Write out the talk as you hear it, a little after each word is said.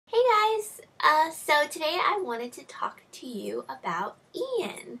So today I wanted to talk to you about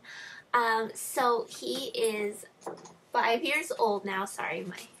Ian. So he is 5 years old now. Sorry,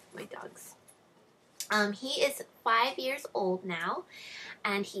 my dogs. He is 5 years old now,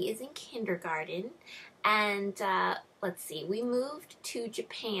 and he is in kindergarten. And let's see, we moved to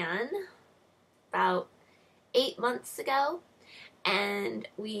Japan about 8 months ago, and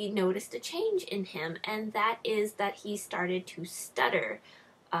we noticed a change in him, and that is that he started to stutter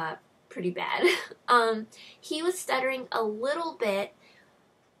pretty bad. He was stuttering a little bit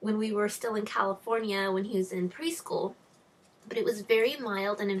when we were still in California when he was in preschool, but it was very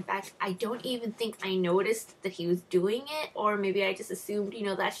mild, and in fact I don't even think I noticed that he was doing it, or maybe I just assumed,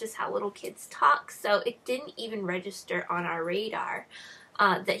 that's just how little kids talk, so it didn't even register on our radar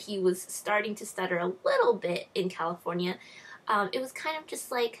that he was starting to stutter a little bit in California. It was kind of just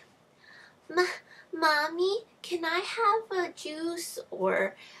like, Mommy, can I have a juice?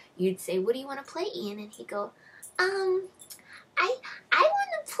 Or you'd say, what do you want to play, Ian? And he'd go, I want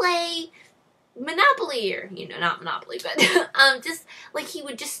to play Monopoly, or, not Monopoly, but just like he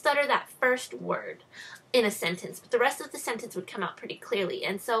would just stutter that first word in a sentence, but the rest of the sentence would come out pretty clearly.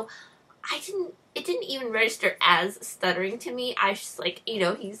 And so it didn't even register as stuttering to me. I was just like,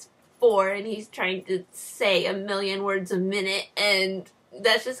 he's 4 and he's trying to say a million words a minute, and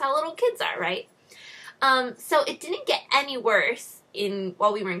that's just how little kids are, right? So it didn't get any worse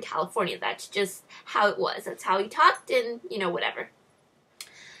while we were in California. That's just how it was. That's how he talked, and whatever.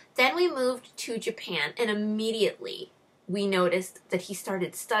 Then we moved to Japan, and immediately we noticed that he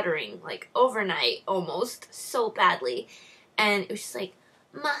started stuttering, like overnight almost, so badly. And it was just like,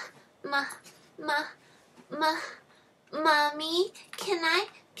 Mommy, can I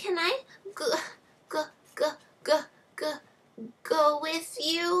go with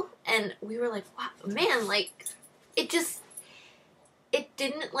you? And we were like, wow, man, like, it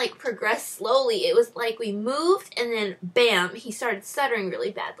didn't like progress slowly. It was like we moved and then bam, he started stuttering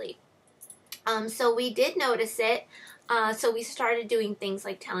really badly. So we did notice it. So we started doing things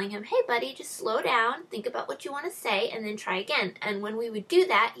like telling him, hey buddy, just slow down, think about what you want to say, and then try again. And when we would do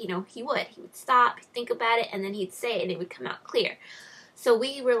that, he would stop, think about it, and then he'd say it, and it would come out clear. So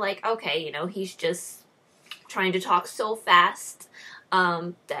we were like, okay, he's just trying to talk so fast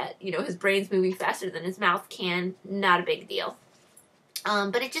that, his brain's moving faster than his mouth can. Not a big deal.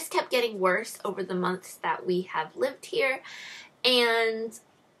 But it just kept getting worse over the months that we have lived here. And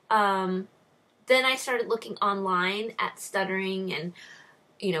then I started looking online at stuttering and,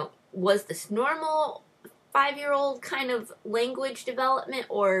 was this normal 5-year-old kind of language development,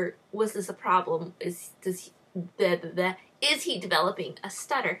 or was this a problem? Is he developing a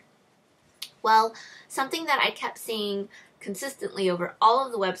stutter? Well, something that I kept seeing consistently over all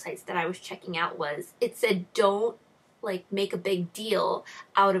of the websites that I was checking out was, it said don't make a big deal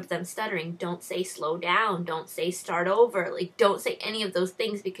out of them stuttering. Don't say slow down. Don't say start over. Don't say any of those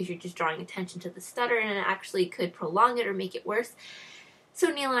things, because you're just drawing attention to the stutter, and it actually could prolong it or make it worse. So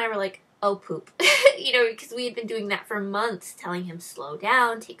Neil and I were like, oh poop. Because we had been doing that for months, telling him slow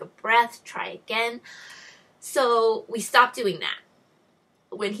down, take a breath, try again. So we stopped doing that.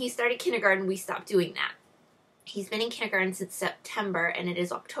 When he started kindergarten, we stopped doing that. He's been in kindergarten since September, and it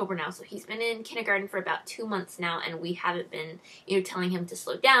is October now, so he's been in kindergarten for about 2 months now, and we haven't been, telling him to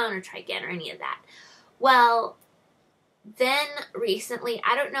slow down or try again or any of that. Well, then recently,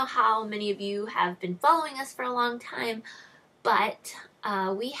 I don't know how many of you have been following us for a long time, but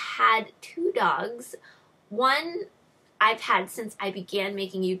we had 2 dogs. One I've had since I began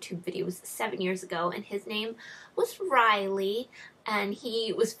making YouTube videos 7 years ago, and his name was Riley, and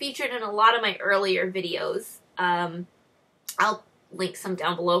he was featured in a lot of my earlier videos. I'll link some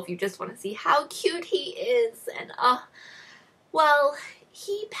down below if you just want to see how cute he is. And well,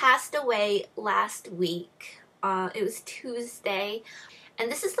 he passed away last week. It was Tuesday,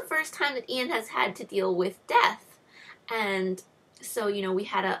 and this is the first time that Ian has had to deal with death. And so, we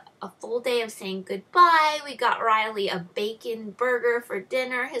had a full day of saying goodbye. We got Riley a bacon burger for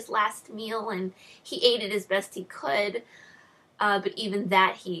dinner, his last meal, and he ate it as best he could. But even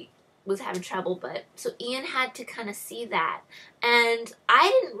that, he was having trouble. But so Ian had to kind of see that, and I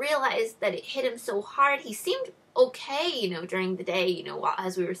didn't realize that it hit him so hard. He seemed okay, during the day, while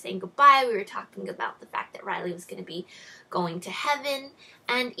as we were saying goodbye, we were talking about the fact that Riley was going to be going to heaven,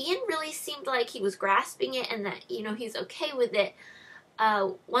 and Ian really seemed like he was grasping it, and that, he's okay with it.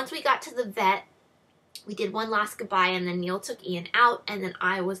 Once we got to the vet, we did one last goodbye, and then Neil took Ian out, and then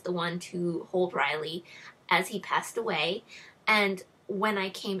I was the one to hold Riley as he passed away. And when I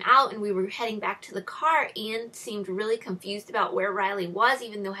came out and we were heading back to the car, Ian seemed really confused about where Riley was,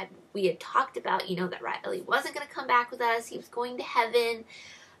 even though we had talked about, that Riley wasn't going to come back with us. He was going to heaven.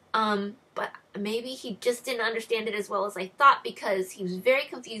 But maybe he just didn't understand it as well as I thought, because he was very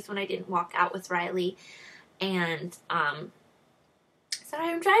confused when I didn't walk out with Riley. And sorry,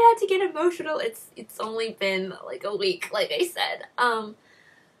 I'm trying not to get emotional. It's only been like a week, like I said.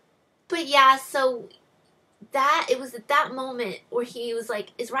 But yeah, so it was at that moment where he was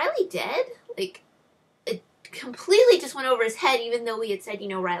like, "Is Riley dead?" Like, it completely just went over his head, even though we had said,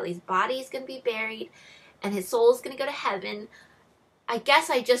 Riley's body is going to be buried and his soul is going to go to heaven. I guess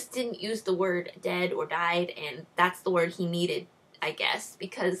I just didn't use the word dead or died, and that's the word he needed, I guess,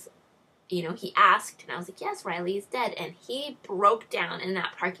 because, he asked, and I was like, yes, Riley is dead, and he broke down in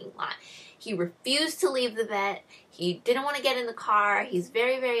that parking lot. He refused to leave the vet. He didn't want to get in the car. He's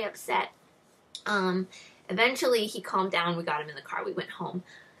very, very upset. Eventually, he calmed down. We got him in the car. We went home.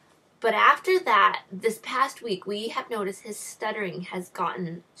 But after that, this past week, we have noticed his stuttering has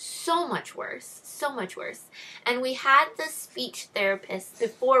gotten so much worse, so much worse. And we had the speech therapist,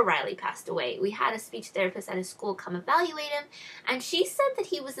 before Riley passed away, we had a speech therapist at his school come evaluate him, and she said that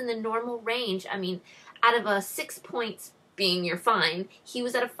he was in the normal range. I mean, out of a 6 points being you're fine, he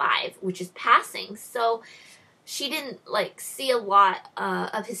was at a 5, which is passing. So she didn't see a lot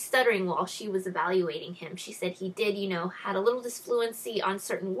of his stuttering while she was evaluating him. She said he did, had a little disfluency on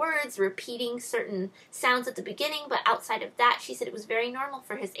certain words, repeating certain sounds at the beginning, but outside of that, she said it was very normal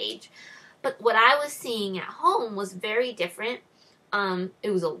for his age. But what I was seeing at home was very different. It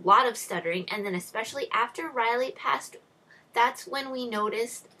was a lot of stuttering, and then especially after Riley passed, that's when we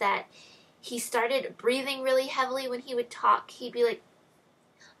noticed that he started breathing really heavily when he would talk. He'd be like,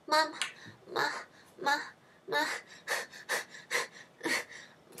 "Mom, ma, ma, ma,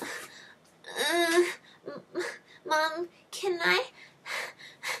 Mom, can I?"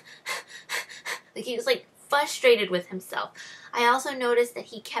 Like, he was frustrated with himself. I also noticed that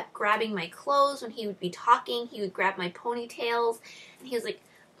he kept grabbing my clothes when he would be talking. He would grab my ponytails, and he was like,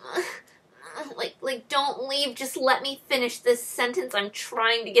 "Don't leave, just let me finish this sentence. I'm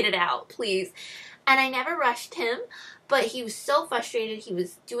trying to get it out, please." And I never rushed him, but he was so frustrated. He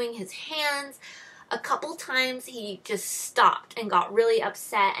was doing his hands. A couple times he just stopped and got really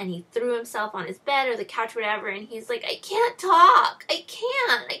upset, and he threw himself on his bed or the couch, whatever, and he's like, "I can't talk. I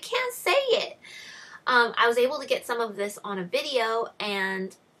can't say it." I was able to get some of this on a video,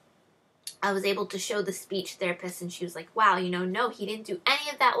 and I was able to show the speech therapist, and she was like, "Wow, no, he didn't do any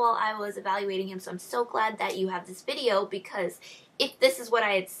of that while I was evaluating him, so I'm so glad that you have this video, because if this is what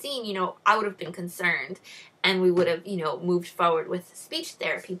I had seen, I would have been concerned, and we would have, moved forward with speech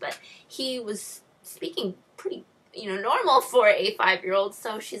therapy." But he was speaking pretty, normal for a 5-year-old,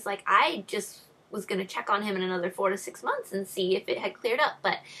 so she's like, I just was going to check on him in another 4 to 6 months and see if it had cleared up.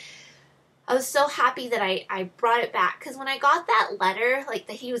 But I was so happy that I brought it back, because when I got that letter, that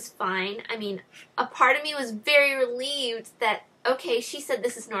he was fine, I mean, a part of me was very relieved that, okay, she said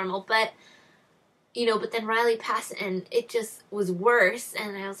this is normal, but, but then Riley passed, and it just was worse,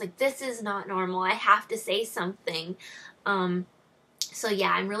 and I was like, this is not normal, I have to say something. So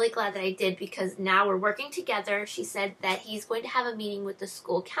yeah, I'm really glad that I did, because now we're working together. She said that he's going to have a meeting with the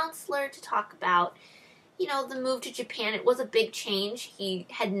school counselor to talk about, the move to Japan. It was a big change. He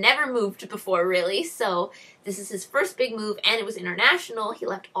had never moved before, really, so this is his first big move, and it was international. He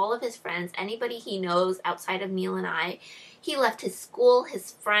left all of his friends, anybody he knows outside of Neil and I. He left his school,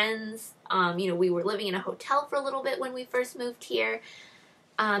 his friends. We were living in a hotel for a little bit when we first moved here.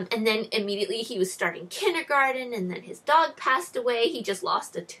 And then immediately he was starting kindergarten, and then his dog passed away. He just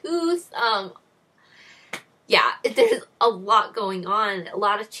lost a tooth. Yeah, there's a lot going on, a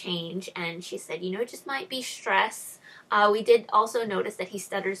lot of change, and she said, it just might be stress. We did also notice that he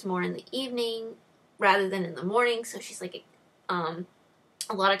stutters more in the evening rather than in the morning, so she's like, a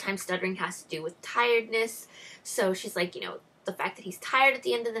lot of times stuttering has to do with tiredness, so she's like, the fact that he's tired at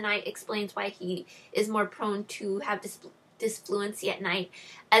the end of the night explains why he is more prone to have disfluency at night,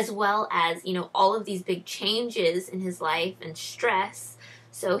 as well as, all of these big changes in his life and stress.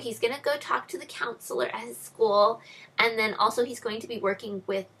 So he's going to go talk to the counselor at his school, and then also he's going to be working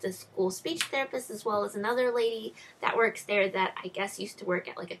with the school speech therapist, as well as another lady that works there that I guess used to work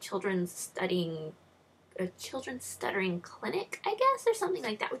at a children's stuttering clinic, I guess, or something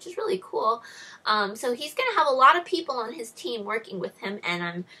like that, which is really cool. So he's going to have a lot of people on his team working with him,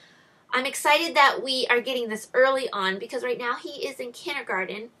 and I'm excited that we are getting this early on, because right now he is in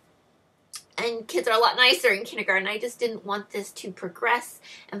kindergarten, and kids are a lot nicer in kindergarten. I just didn't want this to progress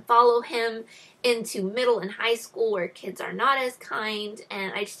and follow him into middle and high school where kids are not as kind,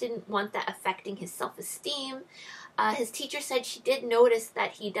 and I just didn't want that affecting his self-esteem. His teacher said she did notice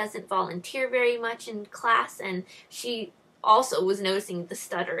that he doesn't volunteer very much in class, and she also was noticing the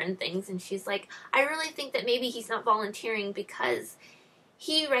stutter and things, and she's like, I really think that maybe he's not volunteering because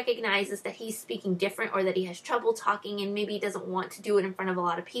he recognizes that he's speaking different or that he has trouble talking and maybe doesn't want to do it in front of a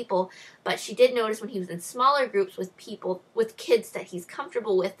lot of people. But she did notice when he was in smaller groups with people, with kids that he's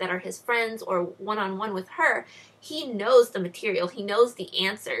comfortable with that are his friends or one-on-one with her, he knows the material. He knows the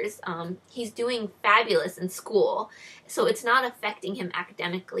answers. He's doing fabulous in school. So it's not affecting him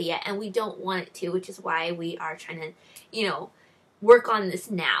academically yet, and we don't want it to, which is why we are trying to, you know, work on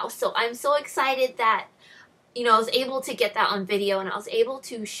this now. So I'm so excited that, you know, I was able to get that on video, and I was able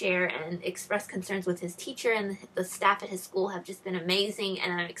to share and express concerns with his teacher, and the staff at his school have just been amazing,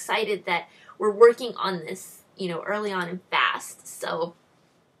 and I'm excited that we're working on this, you know, early on and fast. So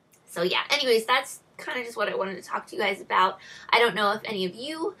yeah, anyways, that's kind of just what I wanted to talk to you guys about. I don't know if any of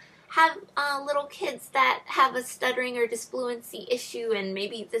you have little kids that have a stuttering or disfluency issue, and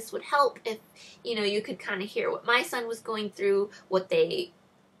maybe this would help if, you know, you could kind of hear what my son was going through, what they,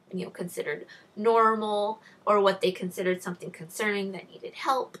 you know, considered normal, or what they considered something concerning that needed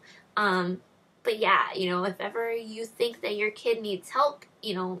help. But yeah, you know, if ever you think that your kid needs help,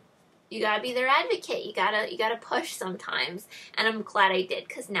 you know, you gotta be their advocate. You gotta push sometimes. And I'm glad I did,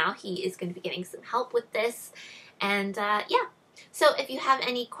 because now he is going to be getting some help with this. And yeah. So if you have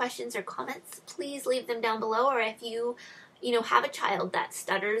any questions or comments, please leave them down below. Or if you know, have a child that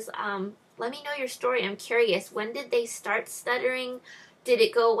stutters, let me know your story. I'm curious. When did they start stuttering? Did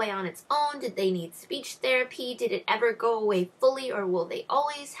it go away on its own? Did they need speech therapy? Did it ever go away fully, or will they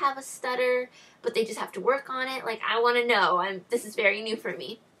always have a stutter, but they just have to work on it? Like, I want to know. This is very new for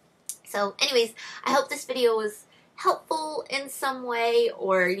me. So anyways, I hope this video was helpful in some way,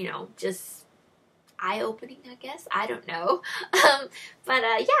 or, you know, just eye-opening, I guess. I don't know. But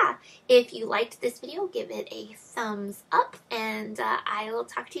yeah, if you liked this video, give it a thumbs up, and I will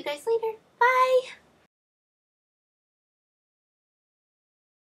talk to you guys later. Bye!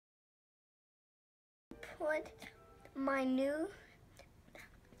 Put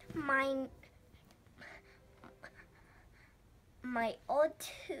my old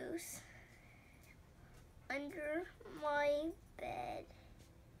tooth under my bed.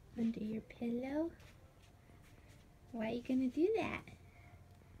 Under your pillow? Why are you gonna do that?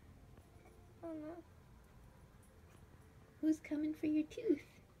 Oh no. Who's coming for your tooth?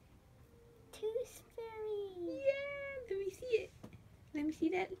 Tooth fairy. Yeah, let me see it. Let me see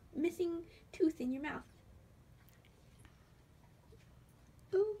that missing tooth in your mouth.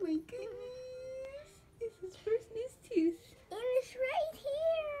 Oh my goodness. This is first this tooth. And it's right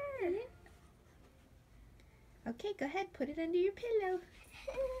here. Okay, go ahead, put it under your pillow.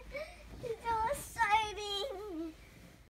 It's so exciting.